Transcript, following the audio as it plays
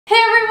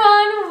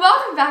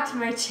welcome back to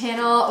my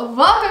channel.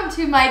 Welcome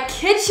to my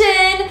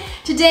kitchen.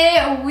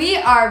 Today we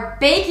are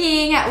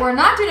baking. We're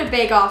not doing a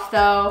bake-off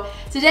though.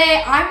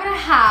 Today I'm gonna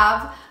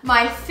have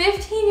my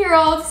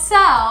 15-year-old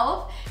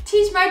self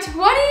teach my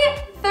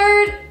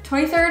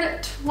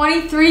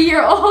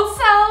 23-year-old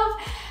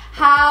self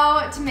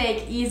how to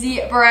make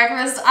easy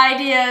breakfast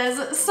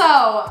ideas. So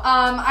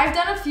I've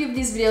done a few of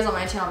these videos on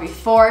my channel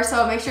before,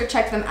 so make sure to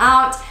check them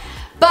out.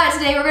 But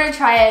today we're gonna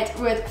try it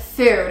with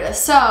food.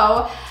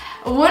 So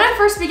when I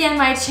first began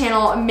my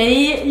channel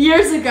many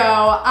years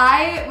ago,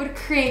 I would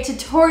create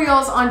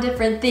tutorials on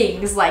different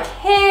things like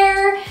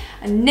hair,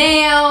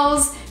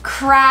 nails,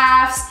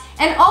 crafts,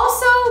 and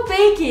also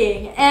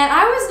baking. And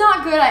I was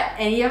not good at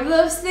any of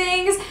those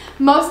things.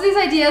 Most of these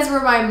ideas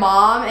were my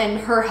mom and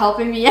her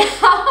helping me out.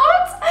 But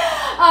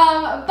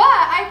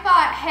I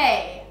thought,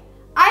 hey,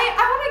 I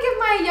want to give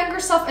my younger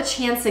self a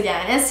chance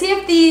again and see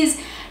if these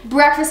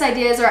breakfast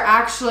ideas are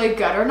actually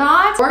good or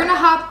not. We're gonna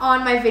hop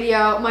on my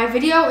video. My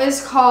video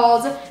is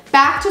called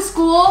Back to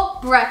School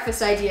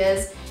Breakfast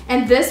Ideas,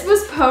 and this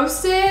was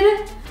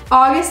posted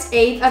August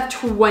 8th of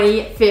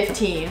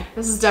 2015.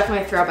 This is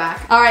definitely a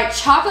throwback. All right,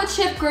 chocolate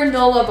chip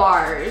granola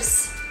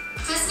bars.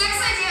 This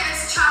next idea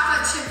is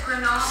chocolate chip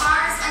granola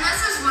bars, and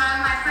this is one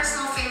of my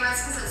personal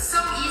favorites because it's so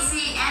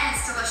easy and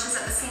it's delicious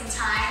at the same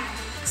time.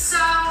 So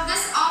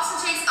this also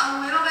takes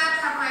a little bit of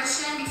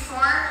preparation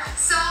before.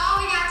 So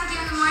all we have to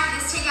do in the morning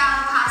is take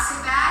out a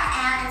plastic bag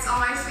and it's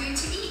all ready for you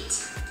to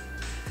eat.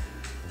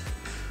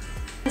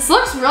 This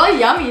looks really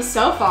yummy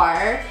so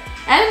far.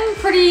 And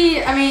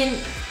pretty, I mean,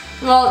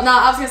 well, no,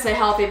 I was gonna say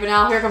healthy, but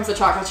now here comes the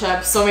chocolate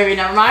chips, so maybe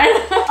never mind.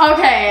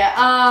 Okay,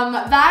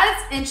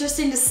 that's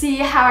interesting to see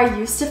how I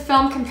used to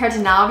film compared to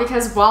now,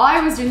 because while I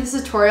was doing this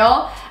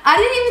tutorial, I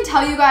didn't even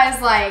tell you guys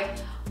like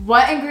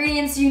what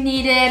ingredients you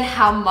needed,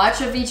 how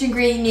much of each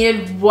ingredient you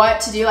needed, what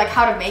to do, like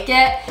how to make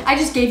it. I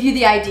just gave you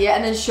the idea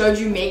and then showed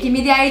you making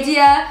me the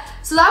idea.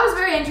 So that was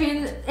very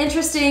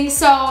interesting.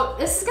 So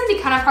this is gonna be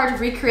kind of hard to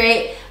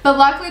recreate, but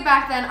luckily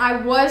back then I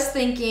was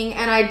thinking,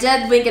 and I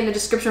did link in the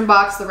description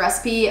box the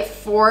recipe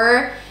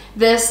for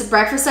this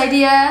breakfast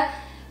idea.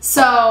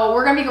 So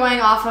we're gonna be going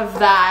off of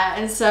that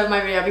instead of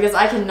my video because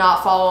I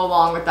cannot follow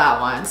along with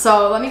that one.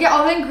 So let me get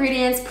all the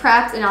ingredients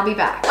prepped and I'll be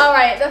back. All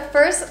right, the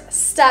first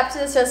step to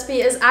this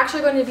recipe is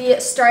actually going to be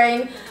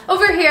starting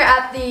over here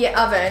at the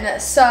oven.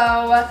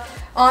 So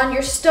on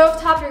your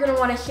stovetop, you're gonna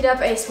wanna heat up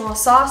a small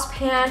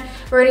saucepan.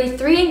 We're gonna need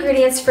 3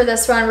 ingredients for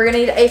this one. We're gonna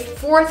need a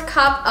 1/4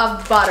 cup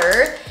of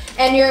butter,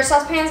 and your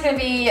saucepan is gonna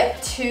be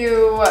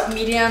to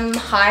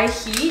medium-high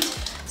heat.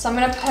 So I'm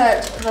gonna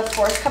put the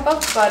 1/4 cup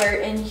of butter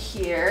in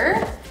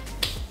here.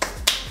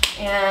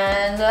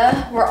 And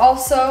we're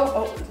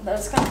also,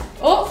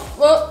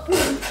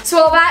 so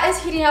while that is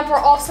heating up, we're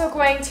also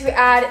going to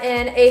add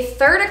in a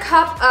 1/3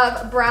 cup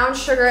of brown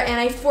sugar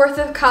and a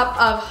 1/4 cup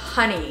of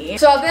honey.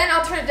 So then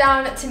I'll turn it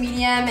down to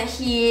medium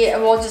heat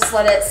and we'll just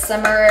let it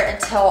simmer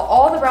until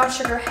all the brown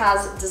sugar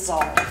has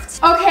dissolved.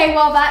 Okay,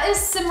 while that is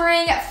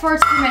simmering for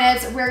 2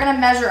 minutes, we're gonna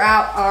measure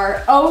out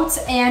our oats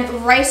and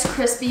Rice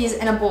Krispies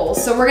in a bowl.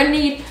 So we're gonna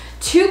need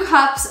 2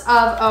 cups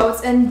of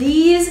oats, and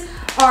these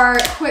are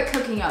quick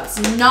cooking oats,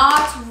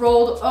 not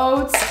rolled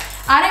oats.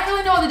 I didn't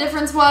really know what the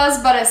difference was,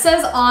 but it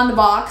says on the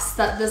box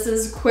that this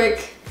is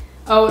quick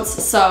oats,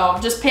 so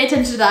just pay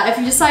attention to that if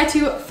you decide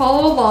to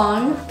follow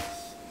along.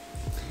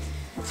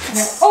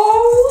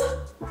 Oh!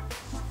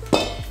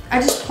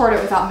 I just poured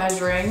it without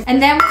measuring. And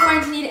then we're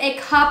going to need a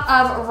cup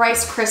of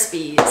Rice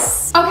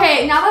Krispies.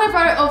 Okay, now that I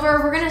brought it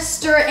over, we're gonna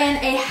stir in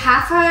a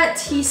 1/2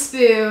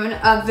 teaspoon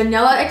of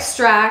vanilla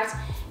extract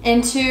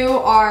into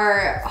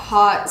our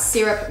hot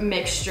syrup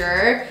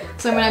mixture.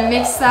 So I'm gonna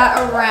mix that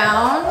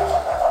around.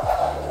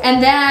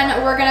 And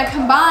then we're gonna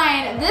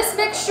combine this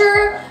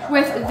mixture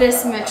with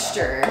this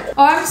mixture.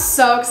 Oh, I'm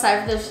so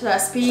excited for this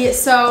recipe.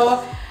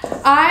 So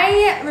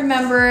I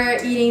remember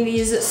eating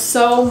these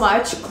so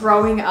much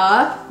growing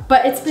up,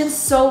 but it's been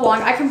so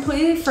long. I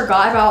completely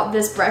forgot about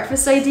this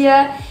breakfast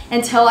idea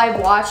until I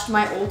watched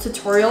my old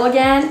tutorial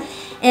again.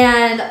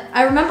 And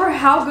I remember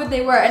how good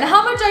they were and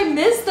how much I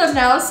miss them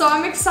now. So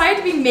I'm excited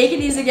to be making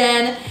these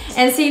again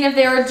and seeing if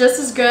they were just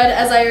as good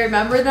as I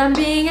remember them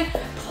being.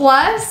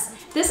 Plus,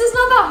 this is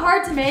not that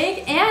hard to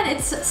make, and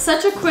it's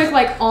such a quick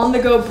like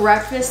on-the-go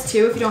breakfast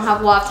too if you don't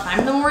have a lot of time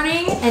in the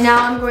morning. And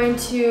now I'm going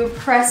to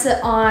press it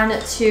on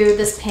to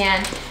this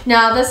pan.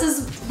 Now this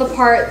is the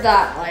part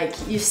that like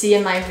you see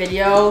in my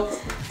video.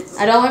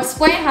 I don't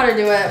explain how to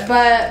do it,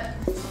 but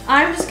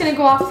I'm just gonna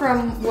go off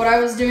from what I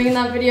was doing in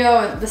that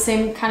video, the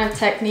same kind of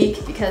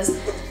technique, because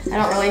I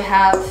don't really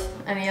have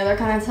any other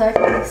kind of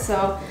technique.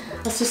 So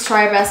let's just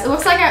try our best. It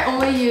looks like I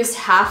only used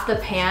half the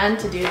pan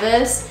to do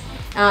this.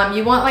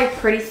 You want like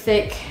pretty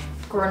thick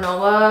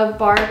granola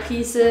bar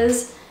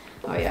pieces.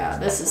 Oh yeah,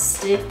 this is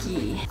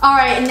sticky. All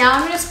right, and now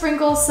I'm gonna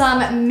sprinkle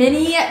some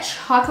mini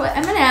chocolate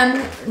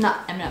M&M, not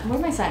M&M, what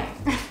am I saying?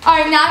 All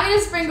right, now I'm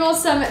gonna sprinkle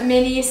some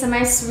mini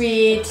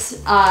semi-sweet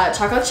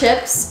chocolate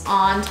chips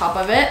on top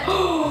of it.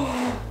 Oh,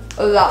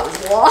 that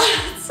was a lot.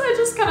 I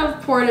just kind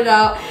of poured it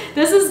out.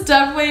 This is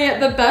definitely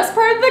the best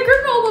part of the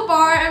granola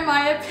bar in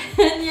my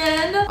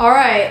opinion. All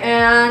right,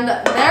 and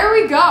there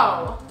we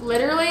go.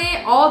 Literally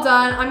all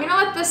done. I'm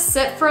gonna let this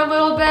sit for a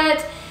little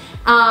bit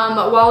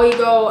while we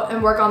go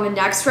and work on the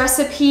next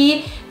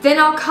recipe. Then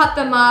I'll cut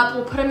them up,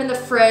 we'll put them in the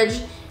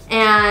fridge,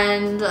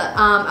 and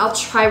I'll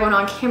try one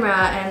on camera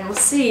and we'll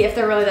see if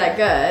they're really that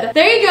good.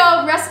 There you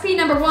go, recipe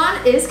number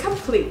 1 is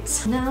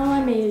complete. Now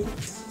I made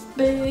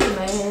big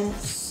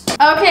mess.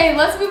 Okay,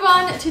 let's move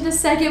on to the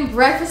second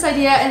breakfast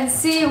idea and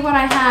see what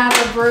I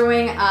have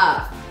brewing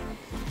up.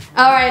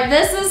 All right,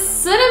 this is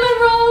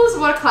cinnamon rolls.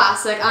 What a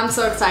classic. I'm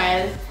so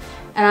excited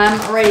and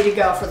I'm ready to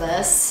go for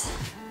this.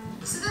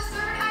 So the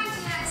third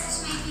idea is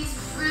to make these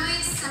really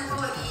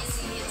simple,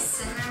 easy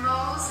cinnamon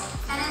rolls.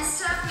 And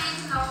instead of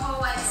making the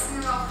whole like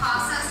cinnamon roll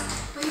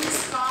process, we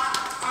just bought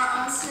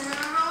our own cinnamon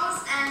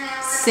rolls and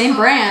then same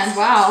brand,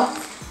 wow.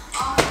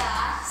 All of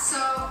that. So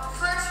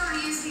first we're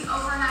gonna use the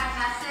overnight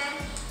method,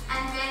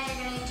 and then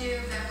you're gonna do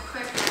the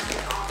quick method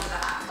after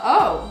that.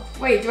 Oh,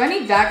 wait, do I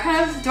need that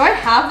kind of, do I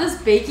have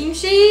this baking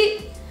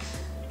sheet?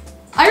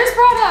 I just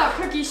brought out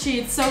cookie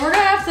sheets, so we're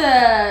gonna have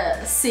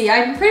to see.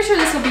 I'm pretty sure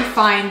this will be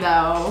fine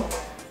though.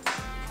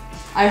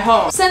 I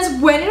hope. Since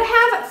when did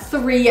I have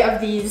 3 of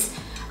these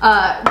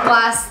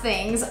glass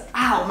things?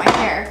 Ow, my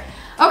hair.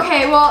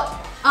 Okay, well,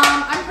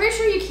 I'm pretty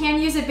sure you can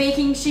use a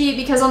baking sheet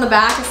because on the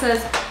back it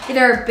says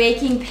either a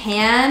baking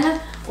pan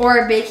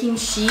or a baking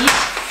sheet.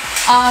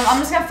 I'm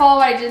just gonna follow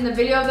what I did in the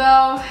video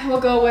though. We'll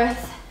go with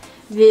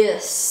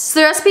this.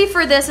 So the recipe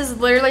for this is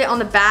literally on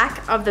the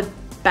back of the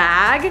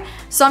bag,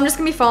 so I'm just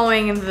gonna be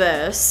following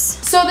this.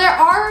 So there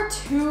are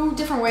 2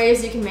 different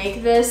ways you can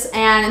make this,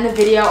 and in the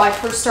video I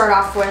first start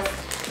off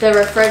with the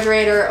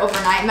refrigerator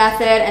overnight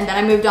method, and then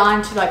I moved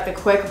on to like the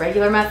quick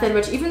regular method,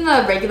 which even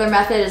the regular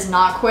method is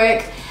not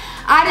quick.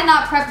 I did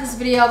not prep this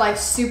video like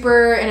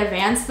super in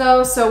advance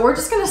though, so we're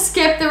just gonna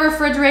skip the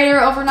refrigerator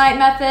overnight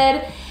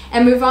method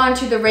and move on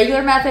to the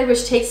regular method,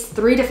 which takes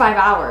 3 to 5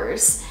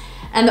 hours.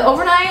 And the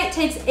overnight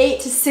takes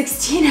 8 to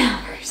 16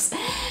 hours.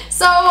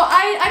 So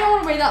I don't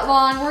want to wait that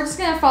long. We're just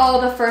gonna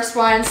follow the first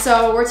one.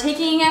 So we're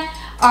taking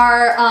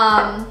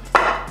our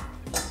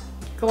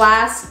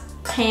glass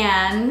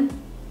pan,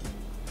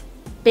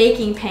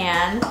 baking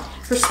pan.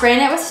 We're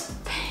spraying it with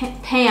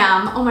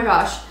Pam. Oh my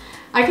gosh,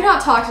 I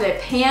cannot talk today.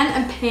 Pan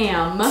and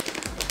Pam.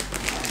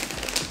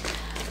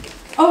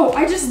 Oh,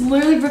 I just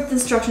literally ripped the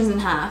instructions in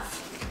half.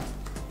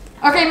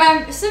 Okay,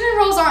 my cinnamon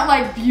rolls aren't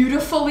like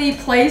beautifully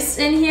placed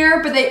in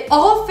here, but they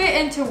all fit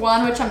into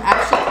one, which I'm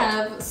actually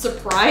kind of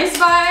surprised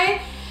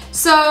by.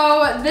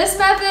 So this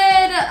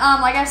method,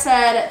 like I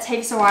said,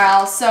 takes a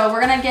while. So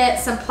we're gonna get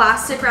some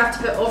plastic wrap to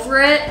put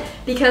over it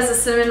because the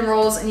cinnamon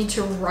rolls need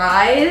to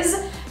rise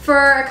for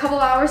a couple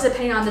hours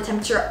depending on the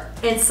temperature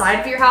inside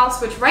of your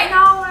house, which right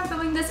now when I'm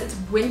filming this, it's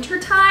winter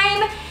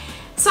time.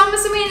 So I'm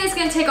assuming it's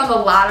gonna take on the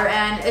latter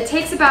end. It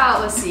takes about,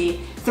 let's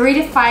see, 3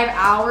 to 5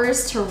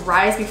 hours to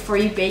rise before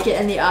you bake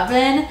it in the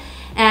oven.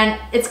 And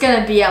it's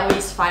gonna be at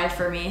least 5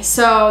 for me.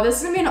 So this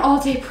is gonna be an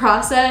all-day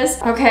process.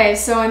 Okay,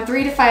 so in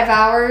 3 to 5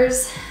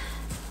 hours,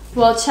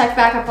 we'll check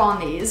back up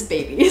on these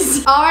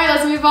babies. All right,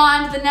 let's move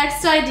on to the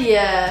next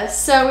idea.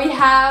 So we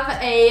have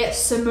a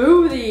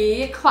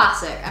smoothie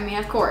classic. I mean,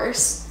 of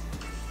course.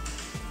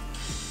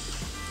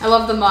 I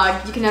love the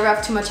mug. You can never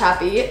have too much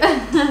happy.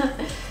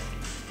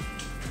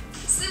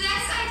 So the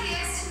next idea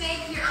is to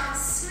make your own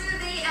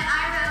smoothie, and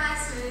I really like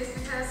smoothies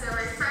because they're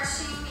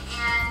refreshing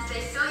and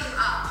they fill you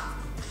up.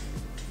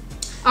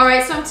 All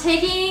right, so I'm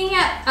taking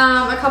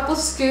a couple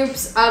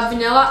scoops of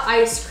vanilla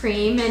ice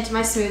cream into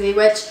my smoothie,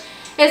 which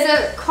is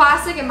a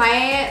classic in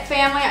my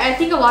family. I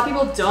think a lot of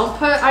people don't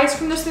put ice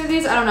cream in their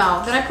smoothies. I don't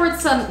know. Then I poured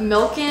some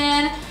milk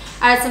in,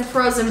 added some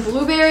frozen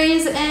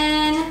blueberries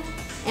in,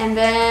 and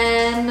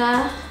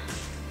then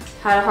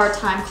had a hard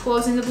time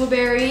closing the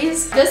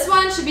blueberries. This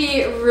one should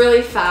be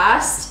really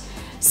fast.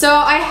 So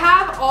I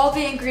have all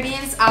the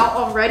ingredients out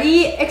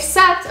already,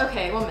 except,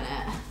 okay, 1 minute.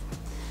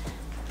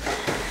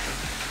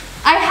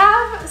 I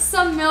have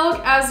some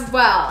milk as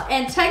well,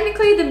 and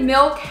technically the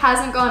milk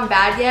hasn't gone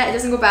bad yet. It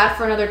doesn't go bad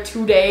for another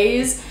 2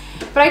 days,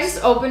 but I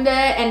just opened it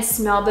and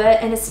smelled it,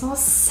 and it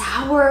smells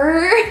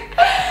sour.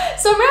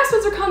 So I'm gonna have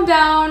Spencer come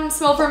down,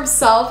 smell for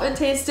himself, and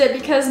taste it,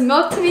 because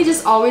milk to me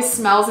just always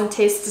smells and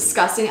tastes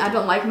disgusting. I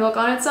don't like milk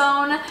on its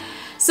own.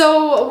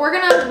 So we're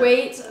gonna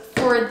wait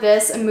for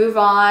this and move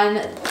on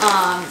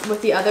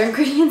with the other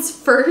ingredients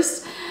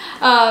first.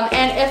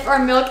 And if our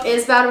milk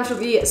is bad, which will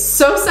be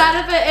so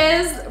sad if it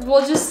is,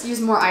 we'll just use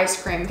more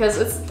ice cream because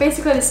it's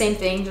basically the same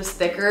thing, just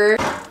thicker.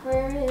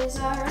 Where is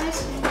our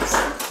ice cream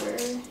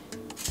scooper?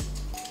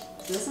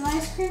 Is this an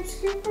ice cream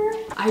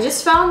scooper? I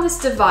just found this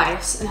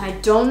device and I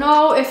don't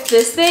know if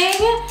this thing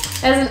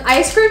is an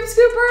ice cream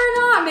scooper or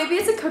not. Maybe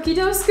it's a cookie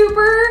dough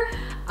scooper.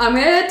 I'm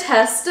gonna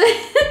test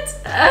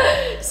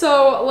it.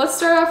 So let's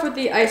start off with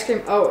the ice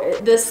cream. Oh,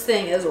 this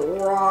thing is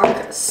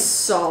rock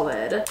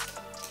solid.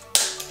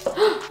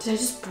 Did I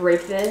just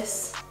break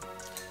this?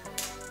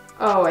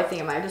 Oh, I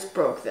think I might have just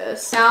broke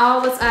this. Now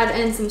let's add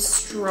in some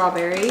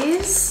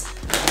strawberries.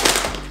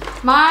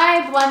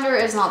 My blender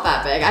is not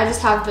that big. I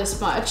just have this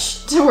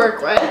much to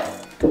work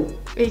with.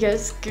 You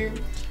guys scoop.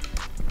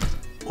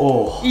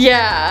 Oh.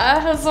 Yeah,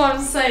 that's what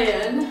I'm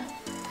saying.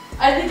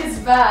 I think it's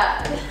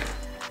bad.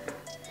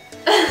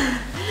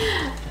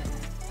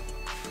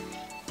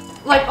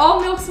 Like, all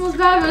milk smells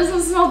bad, but it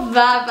doesn't smell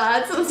that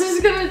bad. So I'm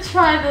just gonna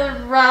try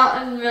the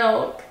rotten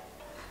milk.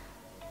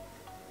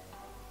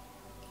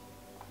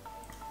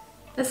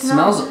 It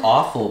smells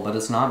awful, but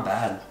it's not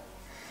bad.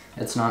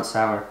 It's not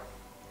sour.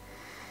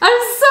 I'm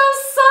so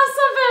sus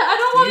of it. I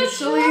don't want to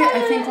Usually,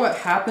 I think what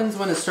happens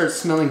when it starts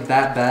smelling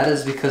that bad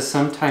is because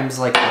sometimes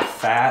like the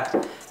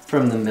fat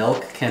from the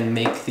milk can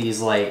make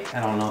these like,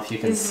 I don't know if you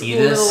can see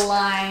this,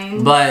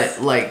 lines.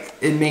 but like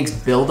it makes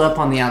buildup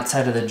on the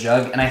outside of the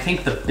jug, and I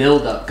think the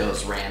buildup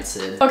goes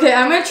rancid. Okay,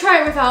 I'm gonna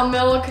try it without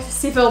milk to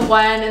see if it'll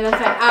blend, and if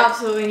I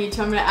absolutely need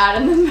to, I'm gonna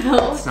add in the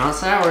milk. It's not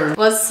sour.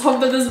 Let's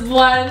hope that this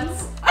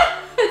blends.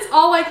 It's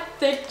all like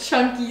thick,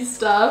 chunky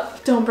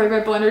stuff. Don't break my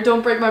blender,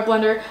 don't break my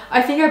blender.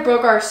 I think I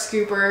broke our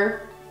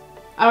scooper.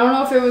 I don't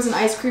know if it was an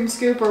ice cream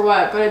scoop or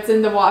what, but it's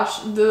in the wash.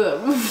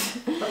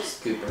 What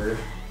scooper?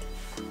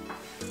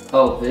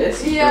 Oh,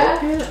 this? Yeah.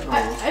 Oh.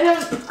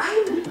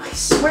 I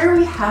swear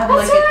we had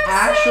That's like an what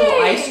I'm actual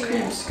saying. ice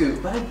cream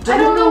scoop, but I I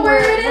don't know where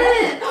it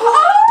is.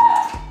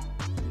 Oh!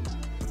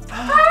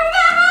 How did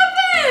that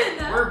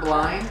happen? We're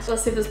blind.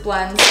 Let's see if this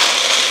blends.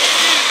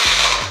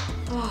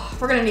 Oh,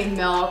 we're gonna need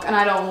milk, and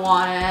I don't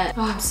want it.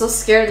 Oh, I'm so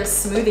scared of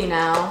this smoothie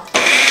now.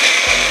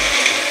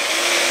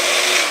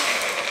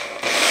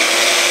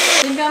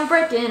 I think I'm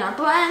breaking our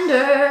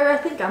blender. I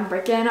think I'm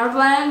breaking our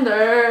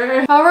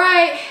blender. All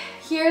right,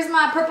 here's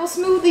my purple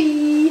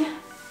smoothie.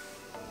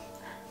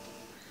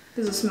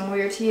 Does it smell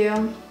weird to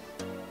you?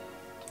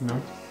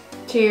 No.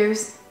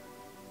 Cheers.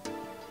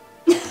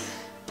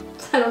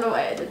 I don't know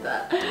why I did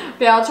that.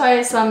 Okay, I'll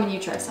try some and you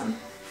try some.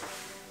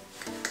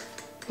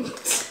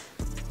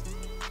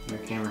 Your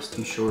camera's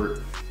too short.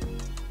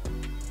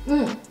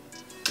 Mmm.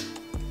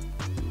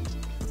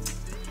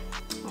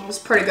 That was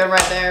pretty good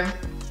right there.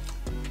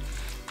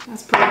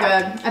 That's pretty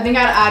good. I think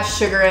I'd add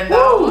sugar in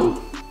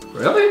though.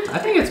 Really? I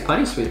think it's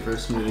plenty sweet for a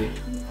smoothie.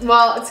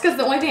 Well, it's because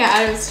the only thing I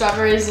added was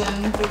strawberries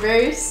and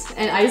blueberries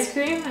and ice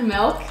cream and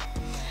milk.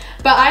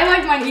 But I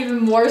like mine even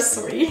more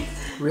sweet.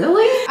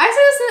 Really? I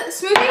say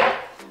this smoothie,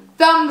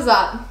 thumbs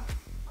up.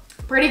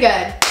 Pretty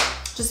good.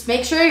 Just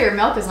make sure your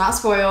milk is not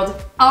spoiled.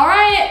 All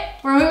right,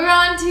 we're moving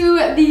on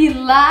to the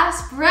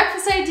last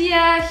breakfast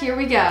idea. Here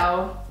we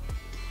go.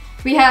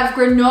 We have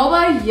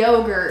granola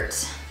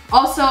yogurt.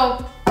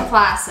 Also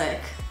classic.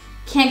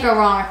 Can't go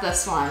wrong with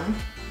this one.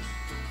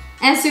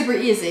 And super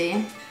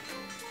easy.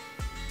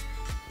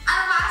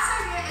 Our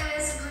last idea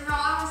is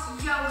granola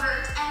with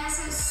yogurt, and this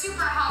is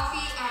super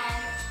healthy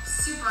and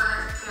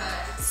super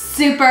good.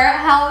 Super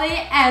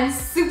healthy and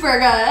super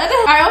good.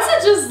 I also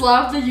just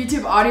love the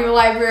YouTube audio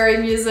library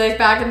music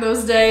back in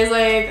those days.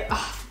 Like,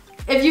 ugh,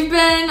 if you've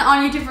been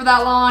on YouTube for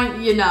that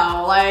long, you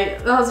know,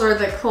 like those were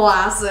the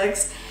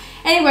classics.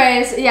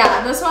 Anyways,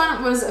 yeah, this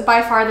one was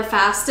by far the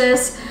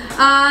fastest.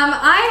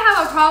 I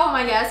have a problem,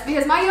 I guess,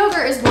 because my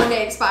yogurt is 1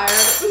 day expired.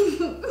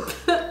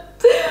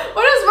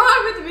 What is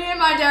wrong with me and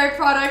my dairy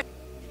product?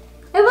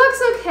 It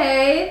looks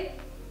okay.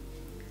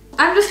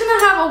 I'm just gonna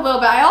have a little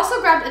bit. I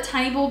also grabbed a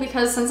tiny bowl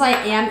because since I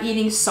am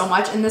eating so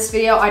much in this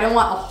video, I don't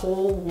want a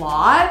whole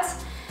lot.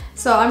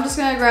 So I'm just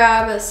gonna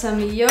grab some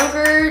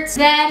yogurt.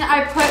 Then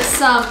I put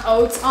some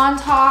oats on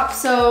top.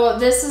 So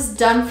this is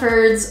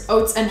Dunford's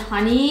Oats and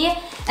Honey.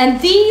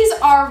 And these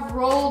are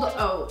rolled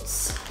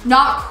oats,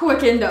 not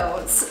quickened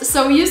oats.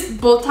 So we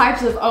used both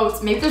types of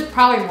oats. Maybe there's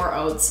probably more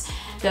oats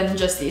than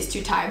just these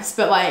two types.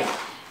 But like,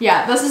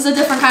 yeah, this is a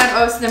different kind of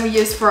oats than we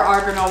used for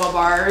our granola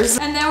bars.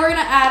 And then we're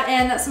gonna add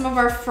in some of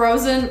our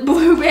frozen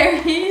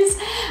blueberries.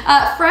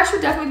 Fresh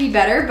would definitely be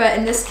better, but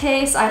in this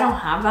case, I don't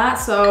have that.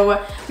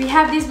 So we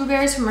have these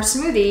blueberries from our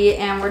smoothie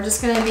and we're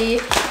just gonna be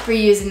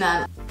reusing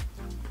them.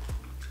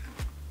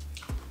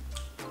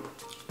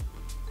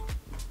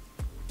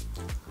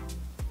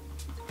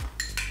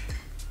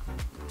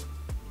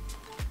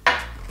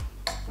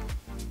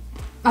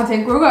 I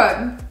think we're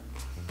good.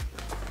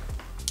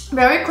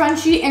 Very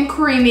crunchy and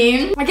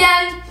creamy.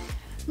 Again,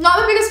 not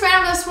the biggest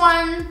fan of this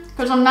one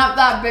because I'm not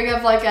that big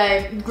of like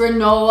a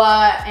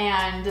granola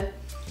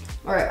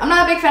I'm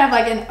not a big fan of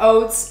like an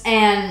oats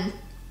and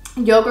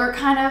yogurt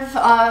kind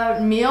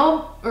of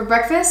meal or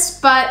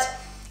breakfast, but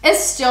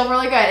it's still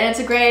really good and it's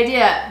a great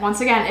idea.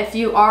 Once again, if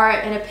you are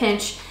in a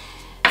pinch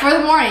for the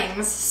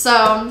mornings.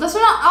 So this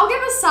one I'll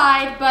give a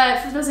side, but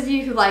for those of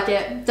you who like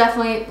it,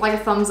 definitely like a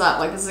thumbs up.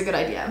 Like this is a good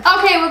idea.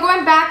 Okay, we're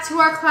going back to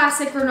our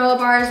classic granola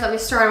bars that we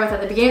started with at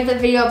the beginning of the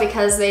video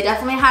because they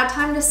definitely had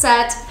time to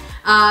set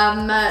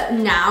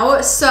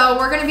now. So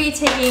we're gonna be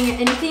taking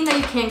anything that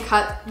you can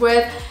cut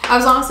with. I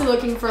was honestly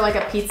looking for like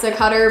a pizza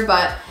cutter,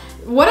 but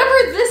whatever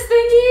this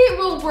thingy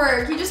will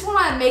work. You just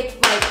wanna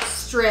make like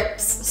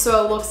strips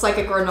so it looks like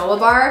a granola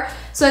bar.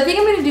 So I think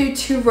I'm gonna do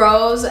 2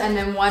 rows and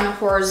then 1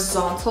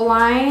 horizontal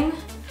line.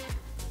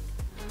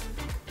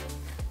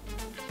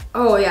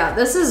 Oh yeah,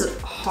 this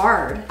is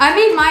hard. I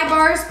made my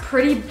bars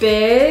pretty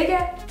big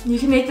You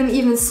can make them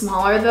even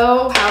smaller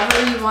though,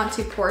 however you want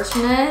to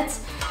portion it.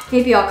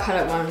 Maybe I'll cut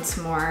it once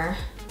more.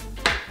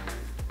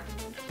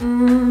 I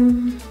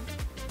don't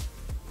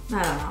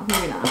know,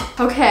 maybe not.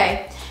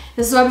 Okay,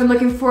 this is what I've been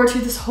looking forward to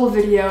this whole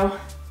video.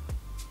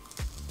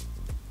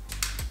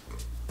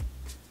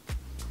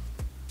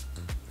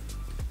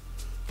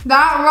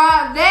 That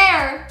right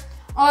there,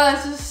 oh,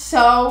 this is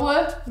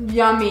so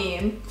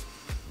yummy.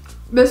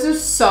 This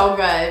is so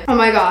good. Oh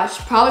my gosh,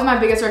 probably my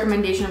biggest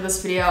recommendation of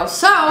this video.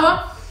 So,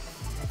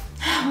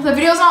 the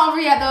video's not over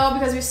yet though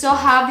because we still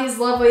have these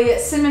lovely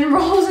cinnamon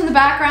rolls in the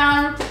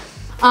background,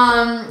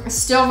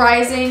 still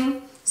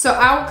rising. So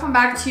I will come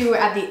back to you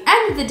at the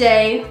end of the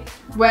day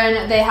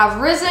when they have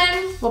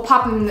risen. We'll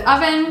pop them in the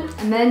oven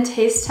and then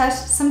taste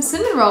test some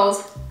cinnamon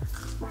rolls.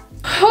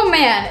 Oh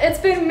man, it's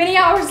been many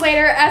hours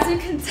later. As you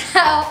can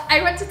tell,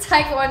 I went to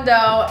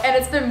Taekwondo and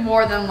it's been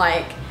more than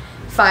like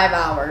 5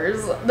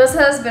 hours. This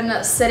has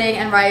been sitting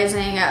and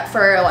rising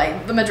for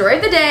like the majority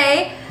of the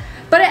day,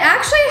 but it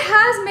actually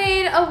has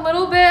made a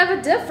little bit of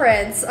a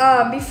difference.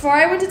 Before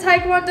I went to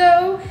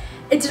Taekwondo,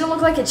 it didn't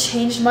look like it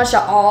changed much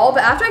at all,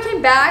 but after I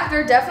came back,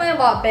 they're definitely a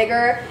lot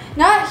bigger.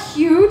 Not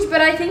huge,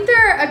 but I think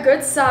they're a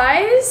good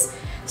size.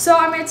 So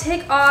I'm gonna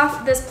take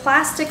off this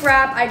plastic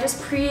wrap. I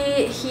just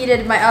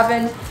preheated my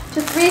oven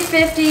to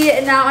 350,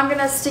 and now I'm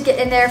gonna stick it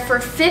in there for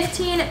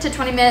 15 to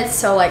 20 minutes,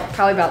 so like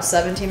probably about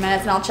 17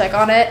 minutes, and I'll check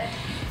on it.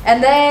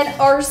 And then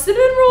our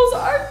cinnamon rolls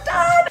are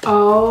done.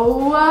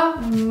 Oh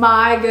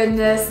my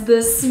goodness,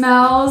 this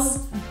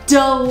smells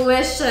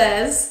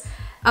delicious.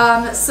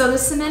 So the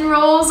cinnamon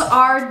rolls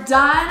are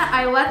done.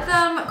 I let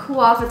them cool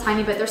off a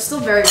tiny bit. They're still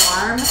very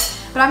warm,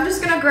 but I'm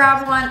just gonna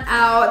grab one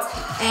out,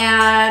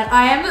 and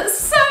I am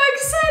so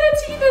excited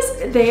to eat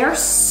this. They are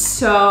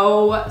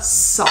so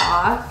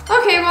soft.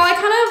 Okay, well I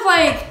kind of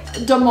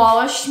like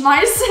demolished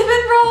my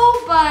cinnamon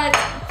roll, but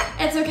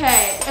it's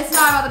okay. It's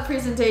not about the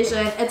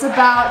presentation. It's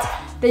about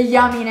the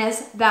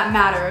yumminess that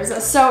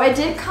matters. So it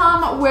did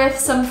come with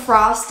some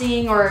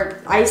frosting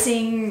or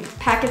icing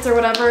packets or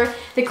whatever,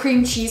 the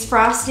cream cheese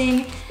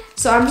frosting.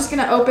 So I'm just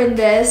gonna open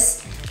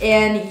this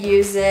and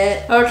use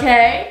it.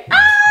 Okay.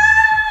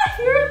 Ah,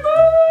 here it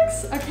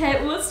looks.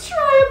 Okay, let's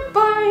try a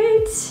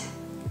bite.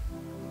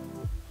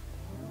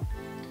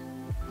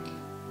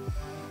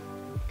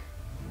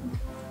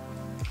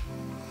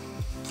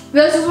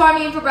 This is what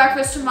I'm eating for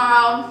breakfast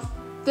tomorrow.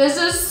 This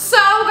is so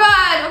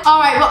good. All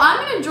right, well,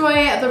 I'm gonna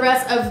enjoy the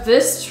rest of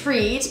this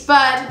treat,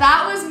 but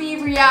that was me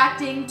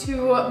reacting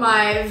to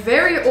my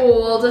very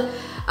old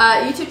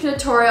YouTube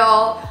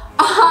tutorial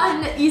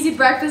on easy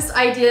breakfast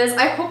ideas.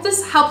 I hope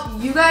this helped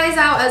you guys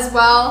out as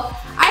well.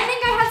 I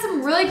think I had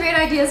some really great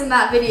ideas in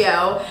that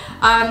video.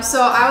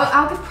 So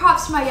I'll give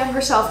props to my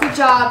younger self. Good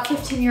job,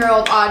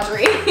 15-year-old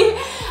Audrey.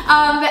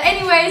 But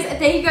anyways,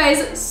 thank you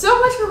guys so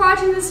much for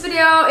watching this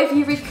video. If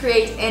you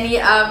recreate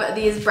any of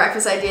these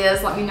breakfast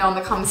ideas, let me know in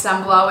the comments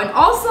down below. And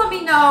also let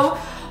me know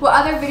what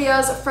other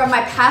videos from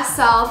my past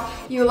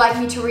self you would like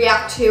me to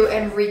react to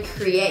and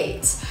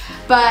recreate.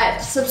 But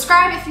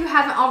subscribe if you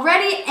haven't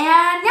already.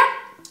 And yeah,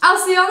 I'll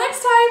see y'all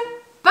next time.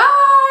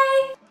 Bye!